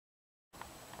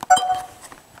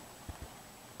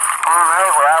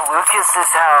is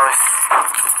this house?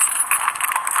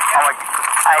 Oh my,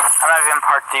 I'm not even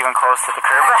parked even close to the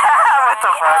curb. What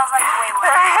the fuck? I was like, wait, what?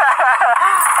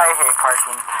 I hate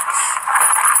parking.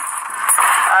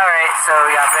 Alright, so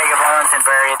we got Bag of Bones and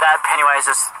Barry. That Pennywise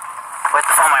is... What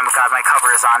the, oh my god, my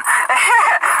cover is on.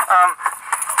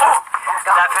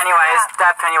 That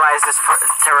Pennywise is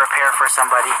to repair for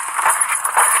somebody.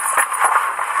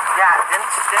 Yeah, didn't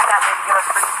that maybe give us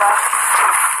free stuff?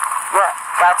 Yeah,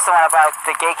 that's the one about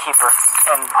the gatekeeper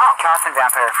and coffin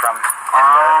vampire from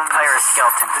Pirate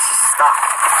Skeleton. This is stuff.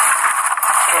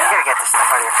 Yeah. You gotta get this stuff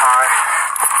out of your car.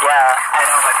 Yeah, I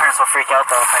know my parents will freak out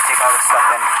though if I take all this stuff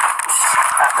in.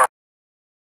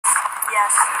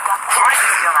 Yes, why are you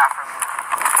stealing that from me?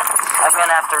 I'm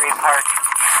gonna have to repark.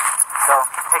 So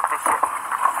take this shit.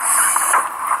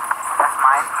 That's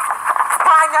mine.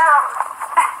 Mine now.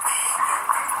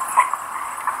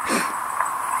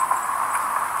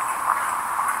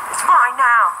 It's mine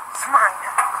now. It's mine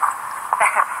now.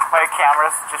 My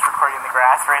camera's just recording the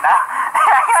grass right now.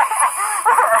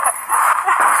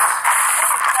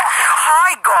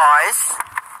 Hi guys.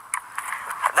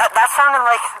 That sounded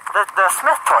like the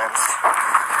Smith twins.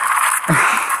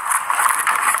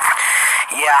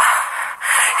 Yeah.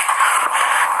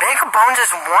 Bag of Bones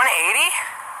is 180?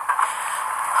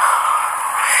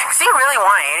 Is he really 180?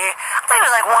 I thought he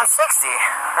was like 160.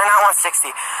 Or not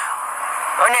 160.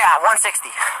 Oh yeah,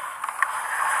 160.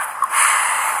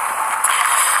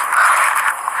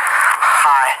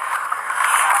 Hi.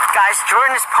 Guys,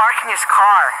 Jordan is parking his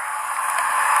car.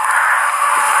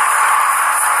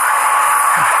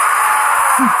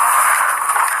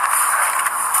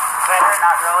 Better,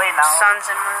 not really, no. Sons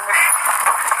and murder.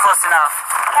 Close enough.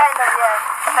 Kind of,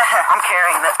 yeah. I'm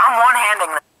carrying this. I'm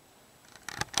one-handing this.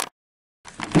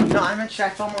 No, I meant should I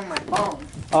film on my phone?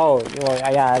 Oh, well,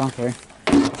 yeah, I don't care.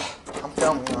 I'm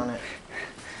filming on it.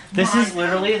 This is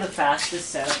literally the fastest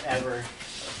setup ever.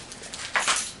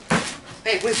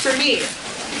 Hey, wait for me.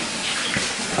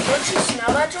 Don't you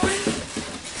smell that, Jordan?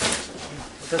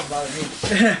 It doesn't bother me.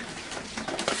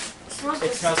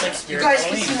 It smells like spirit. You guys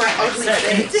can see my ugly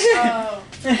face. Oh.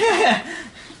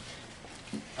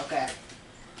 Okay.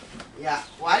 Yeah.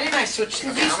 Why didn't I switch the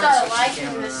Because you camera? start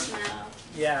liking the smell.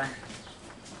 Yeah.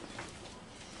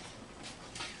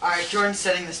 Alright, Jordan's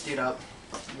setting this dude up.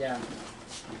 Yeah.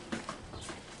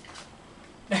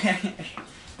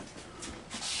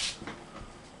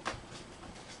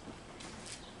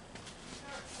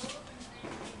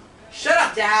 Shut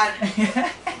up, Dad!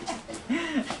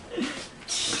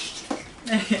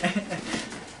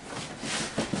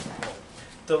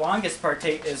 The longest part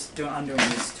is undoing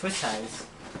these twist ties.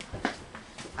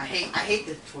 I hate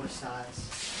the twist ties.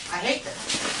 I hate them.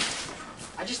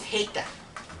 I just hate them.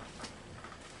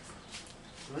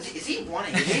 Is he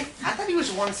 180? I thought he was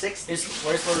 160.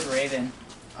 Where's Lord Raven?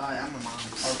 I'm a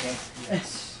mom's. Okay.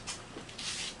 Yes.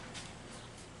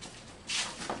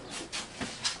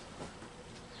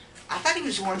 I thought he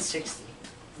was 160.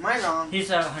 Am I wrong? He's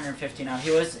 150 now.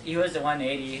 He was at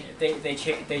 180. They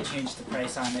changed the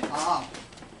price on it. Oh.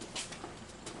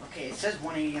 Okay, it says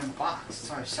 180 on the box.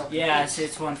 So I was so confused. Yeah, it's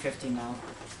 150 now.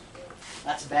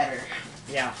 That's better.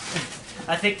 Yeah.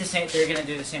 I think they're gonna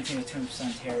do the same thing with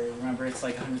 200% Terror. Remember, it's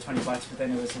like 120 bucks, but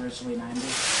then it was originally 90.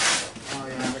 Oh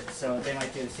yeah. Remember? So they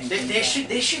might do the same thing.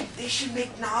 They should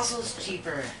make nozzles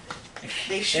cheaper.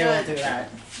 They should. They won't do that.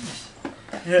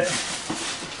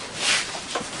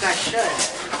 That should.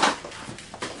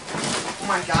 Oh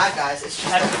my god, guys! It's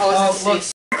just supposed to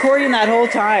see. Recording that whole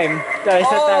time. That I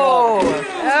set that up.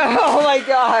 Oh my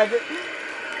god.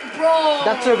 Bro.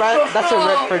 That's a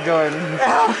rip for Jordan.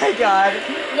 Oh my god.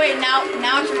 Wait, now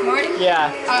it's recording?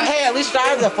 Yeah. Hey, at least I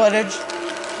have the footage.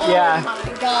 Oh Yeah. my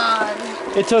god.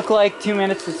 It took like 2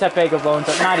 minutes to set Bag of Bones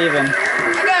up. Not even.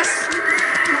 I guess.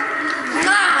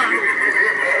 Nah.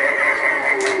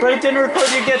 But it didn't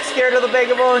record you get scared of the Bag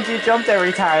of Bones. You jumped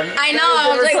every time. I know. I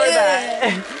was like,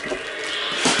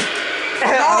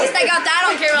 at least I got that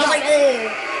on camera. I was like, ugh.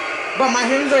 But my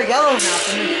hands are yellow now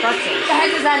from these pretzels. What the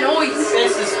heck is that noise?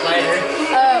 It's the spider.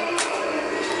 Oh.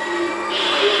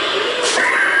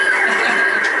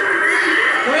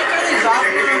 Can we turn these off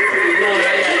now? No,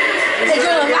 yeah. Hey,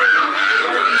 Jordan,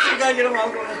 You still gotta get them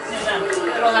all going at the same time.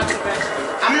 It'll happen eventually.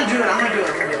 I'm gonna do it.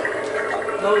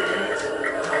 No, you didn't.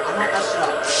 I'm gonna mess it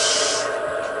up.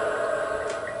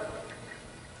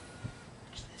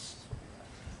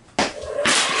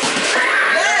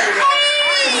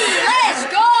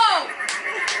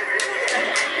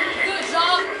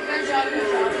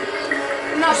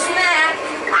 No snack.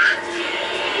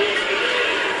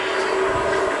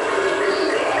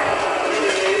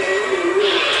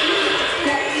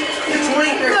 The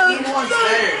 2013 one's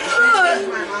better. You changed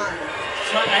my mind.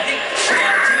 I think,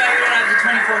 yeah, too bad we don't have the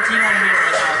 2014 one here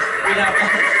right now. We'd have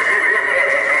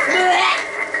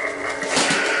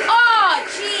Oh,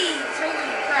 jeez. Holy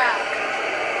crap.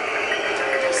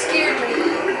 You scared me.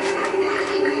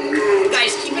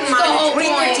 Guys, keep in What's the whole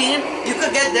mind, in 2013, you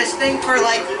could get this thing for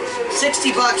like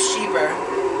 $60 cheaper.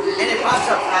 And it pops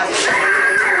up faster.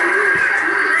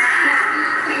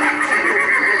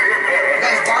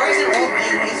 Guys, Barry's an old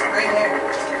man. He's right here.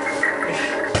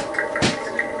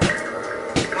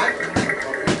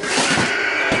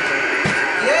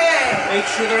 Yeah! make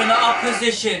sure they're in the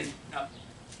opposition. No,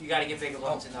 you gotta get bigger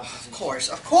ones in the opposition. Of course,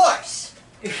 of course.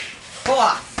 Go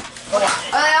off. Go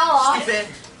off. Are they all off? Stupid.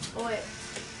 Oh, wait.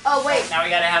 Oh, wait. Now we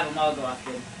gotta have them all go off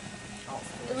good.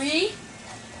 3?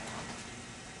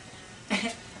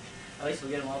 At least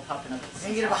we'll get them all popping up. Can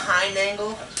you get a behind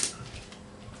angle?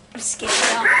 I'm scared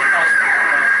now.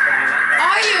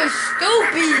 Are you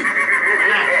stupid?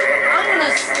 I'm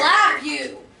gonna slap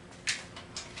you.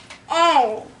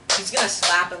 Oh, He's gonna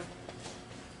slap him.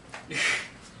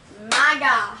 my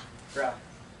God. Bro.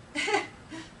 Is it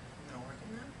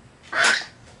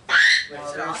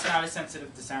Well, on? it's not as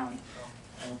sensitive to sound.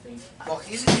 I don't think. Well,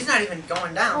 he's not even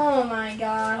going down. Oh my Oh,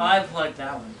 God. I plugged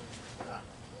that one.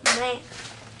 Man.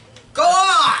 Go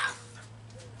off!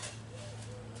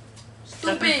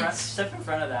 Stupid. Step in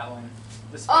front of that one.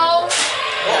 Oh.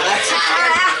 Well, that's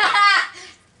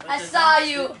I saw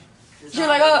you. You're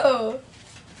like, oh.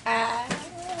 Ah.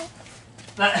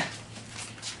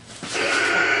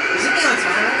 Is it on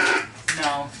timer?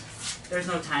 No. There's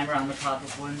no timer on the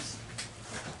pop-up ones.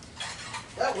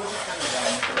 That would be kind of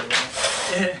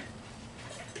dumb.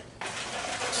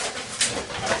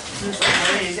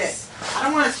 What is it? I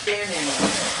don't want to stand anymore.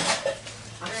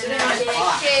 I'm sitting on this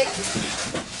box.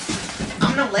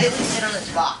 I'm gonna lately sit on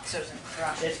this box so it doesn't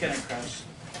crush. It's gonna crush.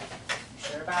 You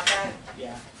sure about that?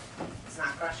 Yeah. It's not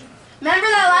crushing. Remember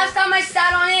that last time I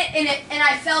sat on it and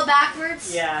I fell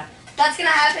backwards? Yeah. That's gonna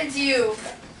happen to you.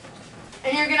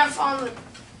 And you're gonna fall in the...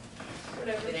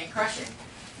 Whatever. It ain't crushing.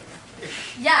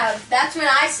 Yeah, that's when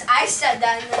I said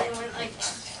that and then it went like...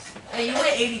 Hey, you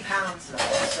weigh 80 pounds though,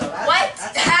 so that's... What?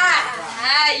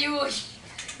 That's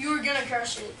You were gonna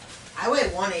crush it. I weigh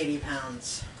 180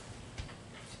 pounds.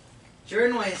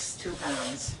 Jordan weighs 2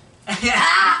 pounds.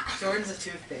 Ah! Jordan's a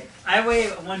toothpick. I weigh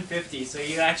 150, so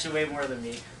you actually weigh more than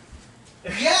me.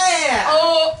 Yeah!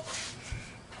 Oh!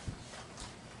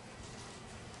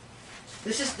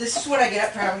 This is what I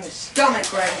get for having a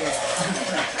stomach right here.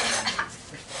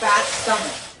 Fat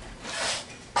stomach.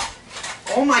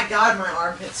 Oh my God, my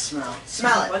armpits smell.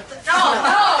 Smell it. What the? No!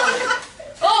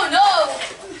 Oh no!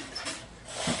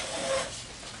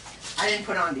 I didn't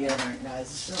put on deodorant, guys.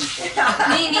 This is unfortunate.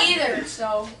 Me neither,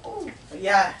 so... Ooh, But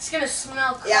yeah. it's gonna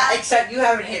smell crap. Yeah, except you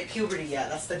haven't hit puberty yet.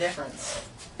 That's the difference.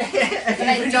 I You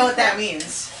even do know what that that.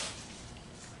 means.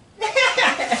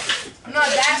 I'm not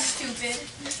that stupid.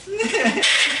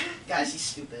 Guys, he's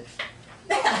stupid.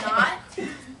 I'm not.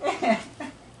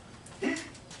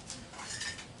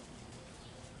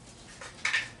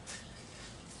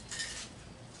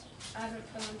 I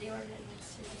haven't put on deodorant in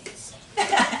 2 days.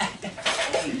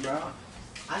 Hey, bro.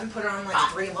 I haven't put it on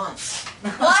like 3 months.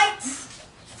 What?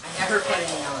 I never put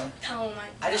any on. Oh my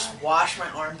God. I just wash my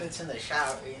armpits in the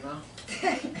shower, you know?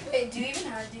 Wait, do you even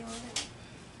have deodorant?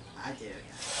 I do, yeah.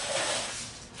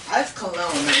 I have cologne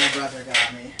that my brother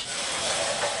got me.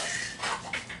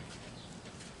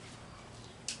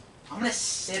 I'm gonna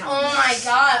sit on Oh this.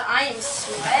 my God, I am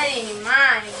sweating.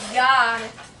 My God.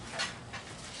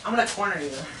 I'm gonna corner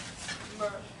you. Bro.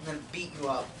 I'm gonna beat you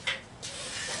up.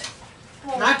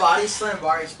 Oh. My body's still in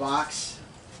Barry's box.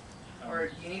 Or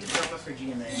you need to film it for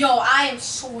GMA. Yo, I am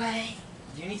sweating.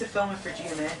 Do you need to film it for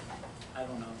GMA? I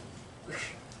don't know.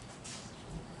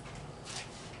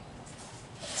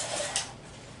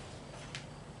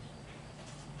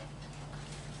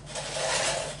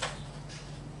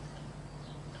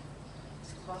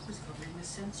 This cloth is covering the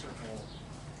sensor hole.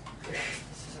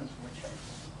 This is unfortunate.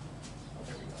 Oh,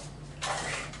 there we go.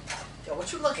 Yo,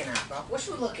 what you looking at, bro? What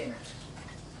you looking at?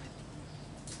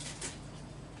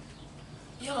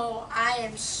 Yo, I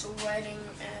am sweating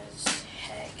as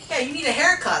heck. Yeah, you need a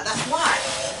haircut. That's why.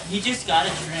 He just got a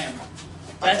trim.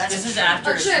 That's This a is trim.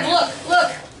 after Oh a shit, trim. look.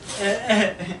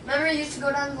 Remember I used to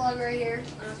go down the log right here?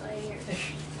 I was right here.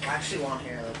 I actually want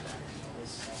hair like that.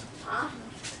 Huh?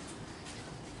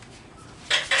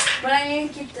 But I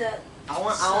didn't keep the... I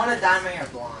want to dye my hair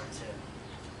blonde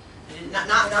too.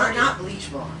 Not bleach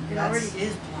blonde. It That's- already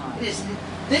is blonde.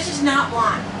 This is not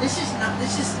blonde. This is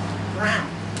brown.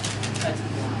 That's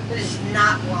blonde. That is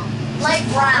not blonde. Light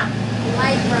brown.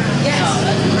 Light brown. Yes. No,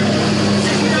 that's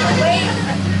This is not. Wait.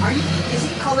 Are you? Is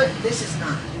he colored? This is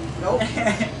not. Nope.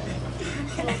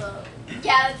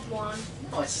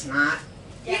 it's not.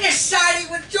 You're just siding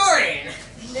with Jordan.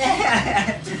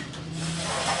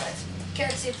 Okay,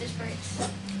 let's see if this breaks.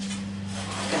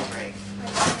 It's gonna break.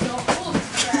 Yo, holy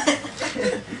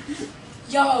crap.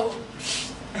 Yo.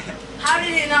 How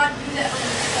did it not do that on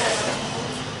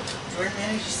the Jordan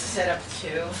managed to set up 2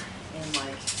 in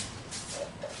like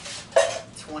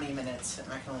 20 minutes, and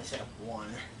I can only set up 1.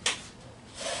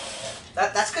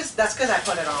 That's because I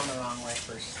put it on the wrong way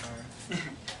first time.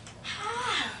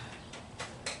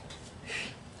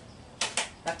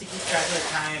 I have to keep track of the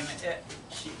time.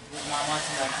 Mom wants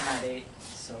me to come at 8,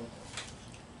 so.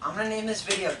 I'm gonna name this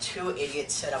video 2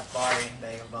 idiots set up bar in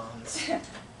Bag of Bones.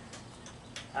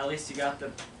 At least you got the.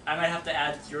 I might have to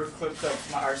add your clips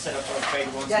of our setup of Bag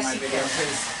of Bones Yes, to my you video can.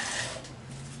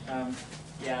 because.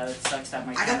 Yeah, that sucks that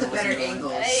my I got the camera wasn't better going.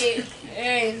 angles.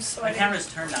 Hey, I'm My sweating. camera's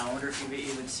turned now. I wonder if it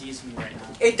even sees me right now.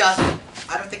 It doesn't.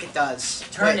 I don't think it does.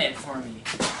 Turn Wait. it for me.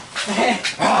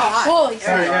 Holy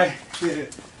There crap. we go.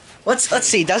 Let's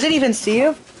see. Does it even see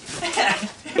you?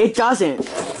 It doesn't.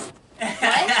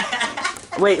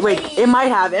 Wait. It might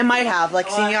have. It might have. Like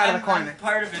seeing you out of the corner.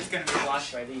 Part of it's gonna be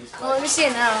blocked by these. Well, let me see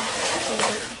it now.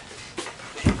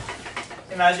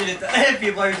 Imagine if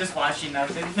people are just watching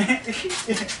nothing.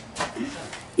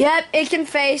 Yep, it can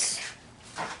face.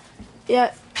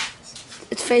 Yep.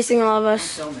 It's facing all of us.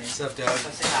 So many. What's up, Doug?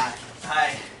 Let's say hi.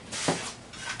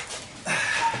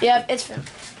 Hi. Yep, it's film.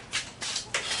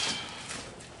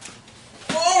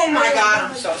 Oh my god,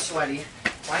 I'm so sweaty.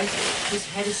 Why? His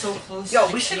head is so close. Yo,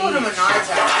 to we the should go to cage. Menards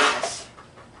after this.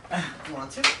 You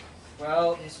want to?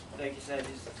 Well, like you said,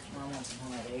 his mom wants him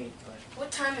home at 8, but.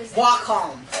 What time is it? Walk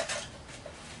home.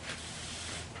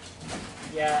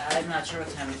 Yeah, I'm not sure what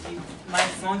time it is. My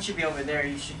phone should be over there.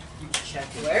 You should check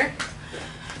it. Where?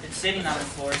 It's sitting on the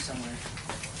floor somewhere.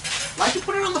 Why'd you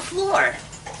put it on the floor?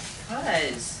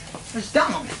 Cause It's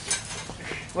dumb.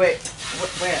 Wait,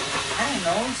 where? I don't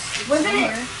know. It's What's in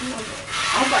somewhere. it?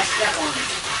 I hope I step on it.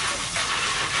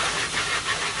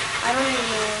 I don't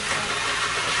even know.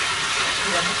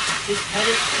 His head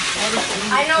is in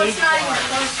the I know cage it's not even bar.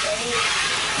 close to 8.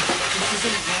 This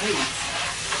isn't right.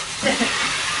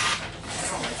 I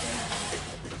don't like it.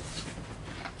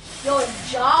 Yo, his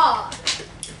jaw.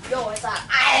 Yo, it's like.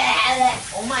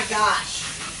 Oh my gosh.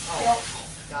 Yo,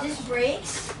 God. this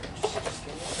breaks. Just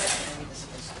give me a second. I need this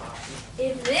coffee.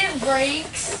 If this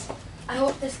breaks, I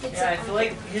hope this gets Yeah, I it feel on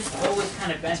like his toe was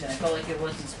kind of bent, and I felt like it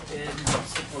wasn't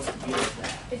supposed to be like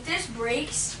that. If this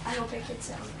breaks, I hope it gets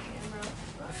it on camera.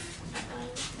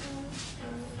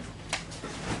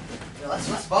 Yo, let's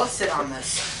both sit on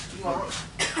this. You won't.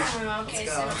 Okay,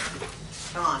 Let's go. so.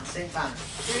 Come on, same time.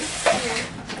 3,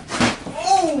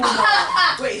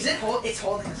 Oh! Wait, is it it's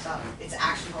holding us up. It's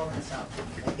actually holding us up.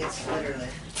 Like, it's literally.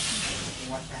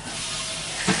 What the hell?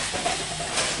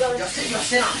 Yo, sit on it.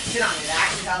 Sit on it. It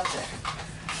actually helps it.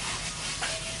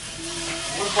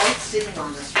 We're both sitting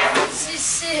on this one. This is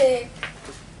sick.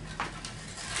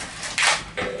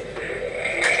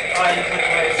 Oh, you put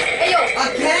twice. Hey, yo.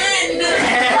 Again!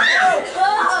 Oh,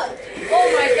 God. Oh,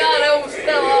 my God. I almost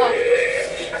fell off.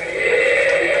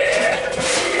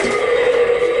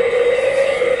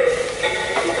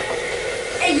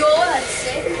 Hey, yo. That's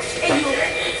sick. Hey, yo.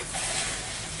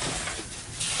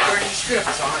 Jordan, you screwed up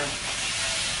his arm.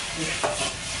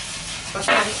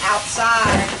 Especially on the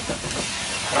outside.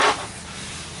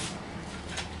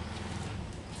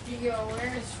 Yo,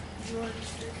 where is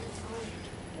Jordan's freaking phone?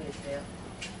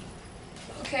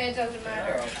 Okay, it doesn't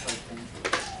matter.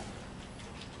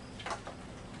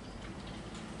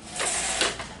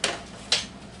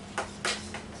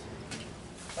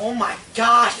 Oh my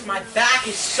gosh, my back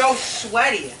is so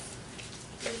sweaty.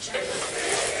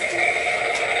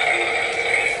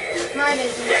 Mine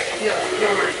isn't. Feel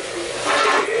mine.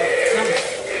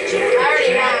 I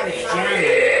already have. It's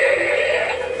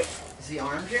jamming. Is the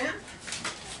arm jam?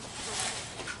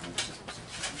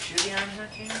 You sure the arm's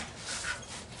not jam?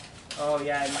 Oh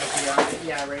yeah, it might be on it.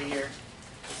 Yeah, right here.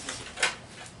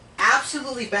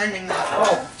 Absolutely bending that.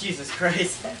 Oh, Jesus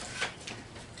Christ.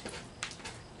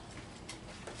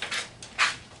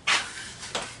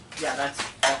 Yeah, that's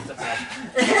the problem.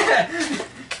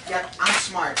 Yeah, I'm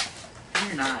smart.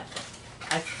 You're not.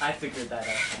 I figured that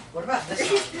out. What about this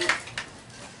arm?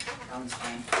 That one's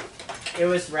fine. It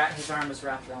was his arm was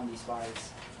wrapped around these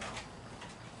bars.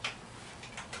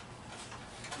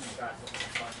 Oh my god, what the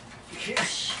fuck?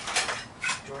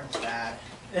 Jordan's bad.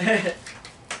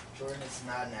 Jordan is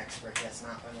not an expert. That's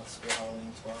not my most good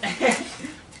Halloween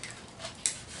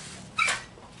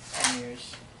 10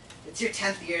 years. It's your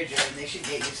 10th year, Jordan. They should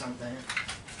get you something.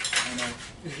 I know.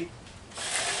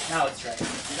 Now it's right.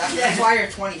 That's why you're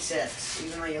 26,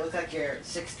 even though you look like you're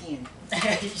 16.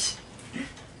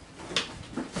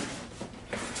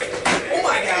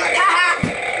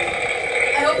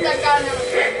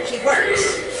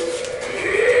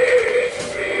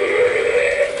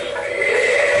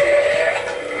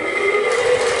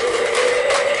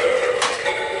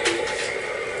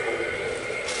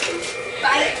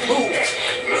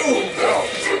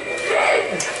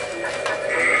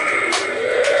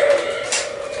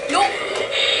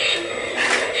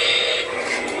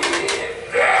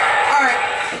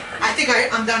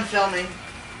 done filming.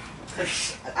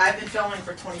 I've been filming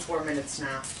for 24 minutes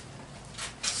now.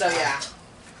 So yeah.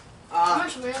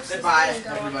 Goodbye,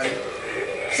 everybody.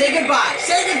 Say goodbye.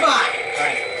 Say goodbye.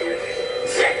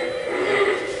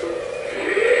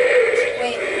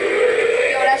 Wait.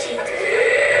 Yo, that's you.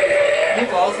 You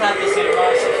both have the same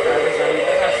amount of subscribers. I mean,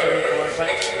 both have 74,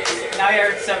 but now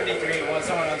you're at 73. Well,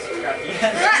 someone unsubscribed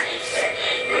again.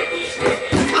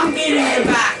 I'm getting them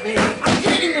back, baby. I'm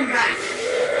getting them back.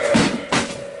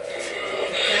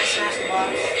 Can I smash the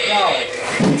box? No.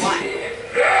 Why?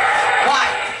 Why?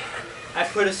 I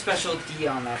put a special D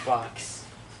on that box.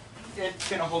 It's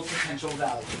gonna hold potential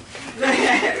value. Who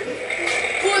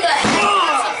the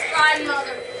heck subscribed,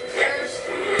 motherfuckers?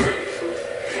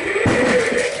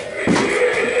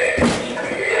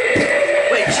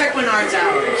 Wait, check Menard's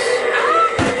hours.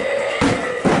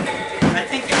 I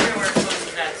think everywhere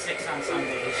closes at 6 on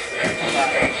Sundays. I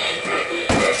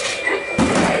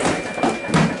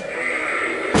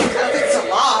don't think it's a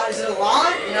law. Is it a law?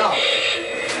 No.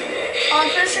 I'm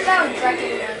pretty sure that was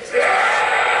recognized.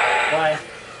 Why?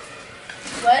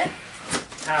 What?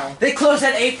 How? They close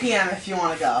at 8 p.m. if you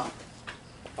want to go.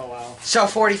 Oh wow. So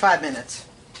 45 minutes.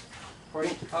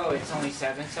 40? Oh, it's only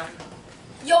 7 something?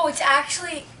 Yo, it's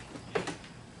actually...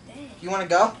 Dang. You want to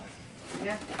go?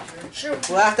 Yeah, Sure.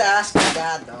 We'll have to ask my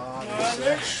dad though.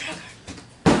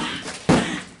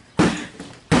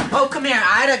 Oh, come here.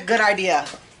 I had a good idea.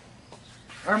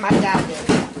 Or my dad did.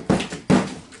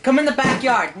 Come in the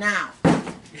backyard now.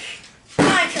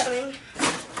 I'm coming.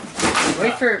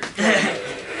 Wait for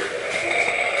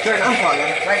Jordan, unplug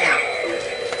him right now.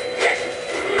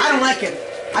 I don't like him.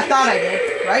 I thought I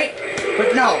did, right?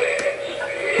 But no.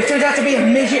 He turns out to be a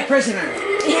midget prisoner.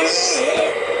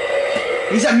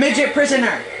 He's a midget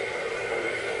prisoner.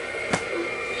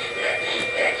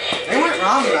 They weren't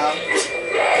wrong though.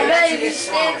 I bet if he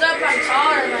stands up, I'm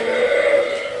taller than him.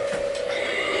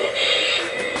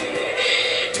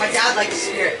 My dad likes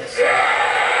spirit this year.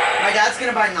 My dad's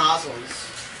gonna buy nozzles.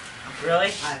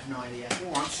 Really? I have no idea. Who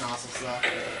wants nozzles though?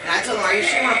 And I told him, are you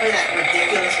sure you want to pay that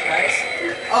ridiculous price?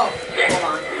 Oh, hold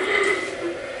on.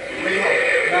 Where are you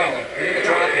holding? No, you're gonna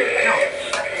drop it. No.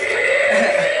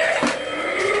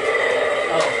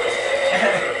 Oh.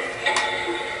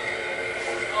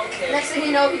 Okay. Next thing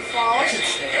you know, he falls. It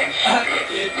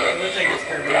looks like it's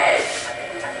curving. Right.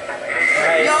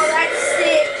 Yo, that's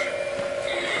sick.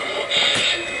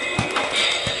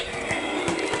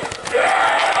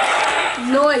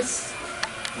 Nice.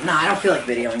 No, I don't feel like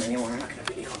videoing anymore. I'm not gonna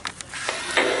video.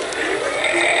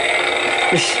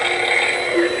 Is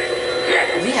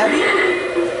he heavy?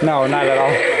 No, not at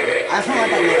all. I don't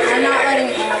like that. I'm not letting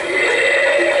it out.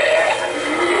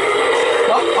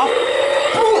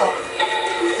 Oh.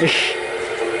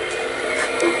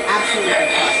 Absolutely.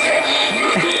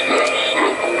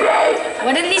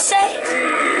 What did he say?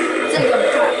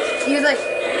 He was like, I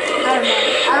don't know.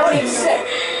 I don't even know.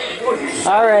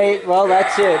 Alright, well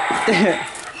that's it.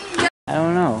 I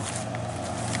don't know.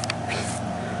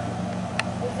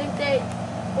 I think they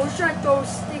was trying to throw a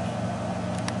stick.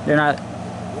 They're not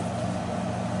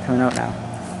coming out now.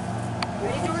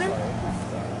 Ready, Jordan?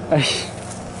 Eh.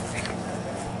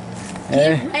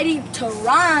 Get ready to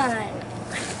run.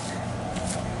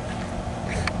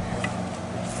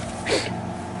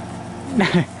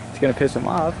 It's gonna piss them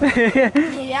off.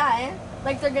 Yeah,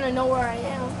 like they're gonna know where I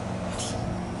am.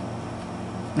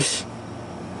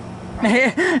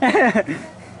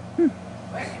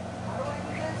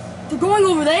 They're going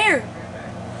over there.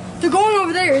 They're going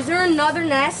over there. Is there another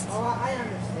nest? Oh, I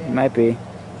understand. Might be.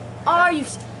 Oh,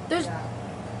 there's.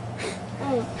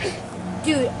 Oh,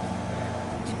 dude.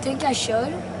 Do you think I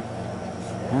should?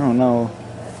 I don't know.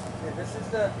 This is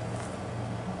the.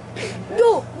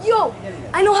 Yo!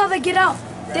 I know how they get out.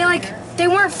 They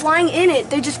weren't flying in it.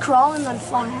 They just crawl and then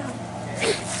fly out.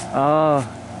 Oh.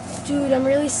 Dude, I'm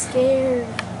really scared.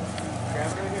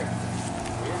 Grab it right here.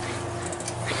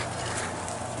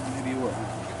 Maybe you will.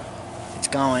 It's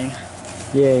going.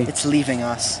 Yay. It's leaving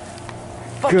us.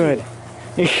 Good.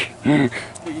 You keep doing it.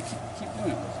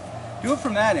 Do it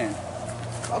from that end.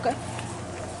 Okay.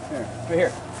 Here, right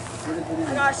here.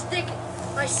 I gotta stick it.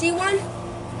 I see one.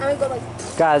 I'm gonna go like.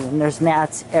 God, and there's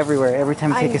gnats everywhere every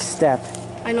time you take a step.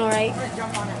 I know, right?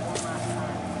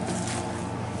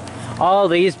 All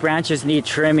these branches need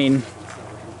trimming.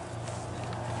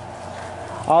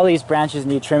 All these branches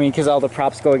need trimming because all the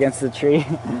props go against the tree.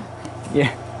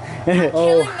 Yeah. Killing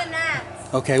the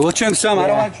gnats. Okay, we'll trim some. I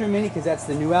don't Yeah. want to trim any because that's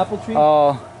the new apple tree.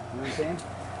 Oh. You know what I'm saying?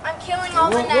 I'm killing all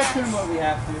the We'll gnats, trim what we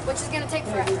have to. which is gonna take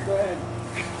Yeah, forever. go ahead.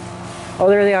 Oh,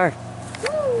 there they are.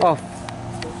 Oh.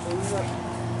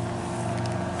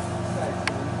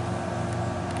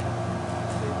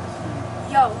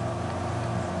 Yo.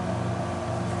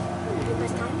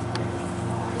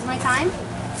 Is my time?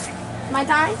 My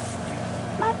time?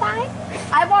 My time?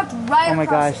 I walked right Oh my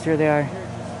across gosh, there they are.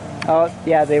 Oh,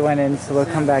 yeah, they went in, so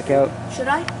they'll come back out. it. Should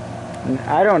I?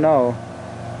 I don't know.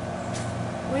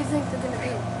 What do you think they're gonna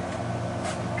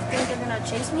do? Think they're gonna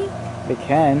chase me? They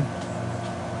can.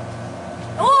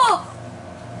 Oh!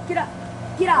 Get out!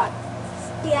 Get out!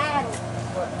 Get out!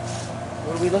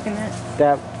 What are we looking at?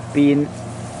 That bean.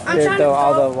 I'm trying to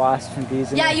all go. the wasps and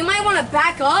bees in Yeah, there. you might want to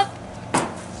back up.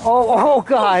 Oh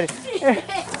God. Shit.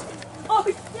 Oh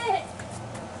shit!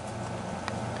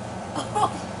 Oh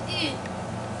shit!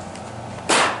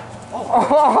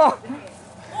 Oh.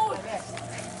 Oh,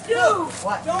 dude!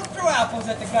 What? Don't throw apples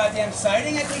at the goddamn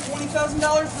sighting. I paid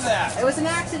 $20,000 for that. It was an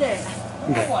accident.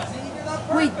 No, it wasn't. You did it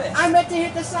on Wait, purpose. I meant to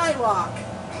hit the sidewalk.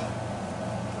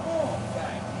 Oh,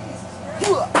 God. Jesus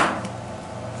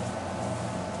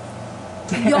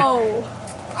Christ. Yo!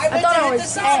 I I meant thought to I hit the was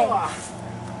sidewalk.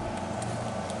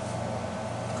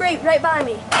 Great, right by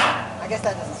me. I guess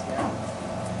that doesn't scare me.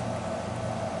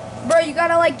 Bro, you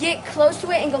gotta like get close to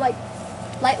it and go like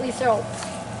lightly throw.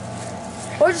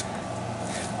 Or just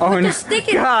Oh no. just stick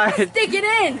it, God. stick it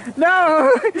in.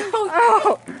 No.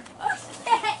 Oh,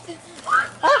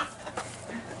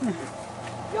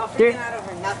 Y'all Dude. freaking out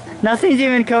over nothing. Nothing's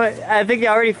even coming. I think they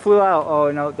already flew out.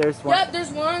 Oh no, there's one. Yep,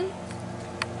 there's one.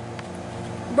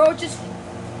 Bro,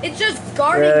 it's just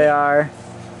guarding There they it. are.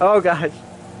 Oh gosh.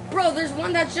 Bro, there's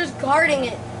one that's just guarding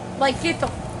it. Like, get the...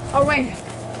 Oh, wait.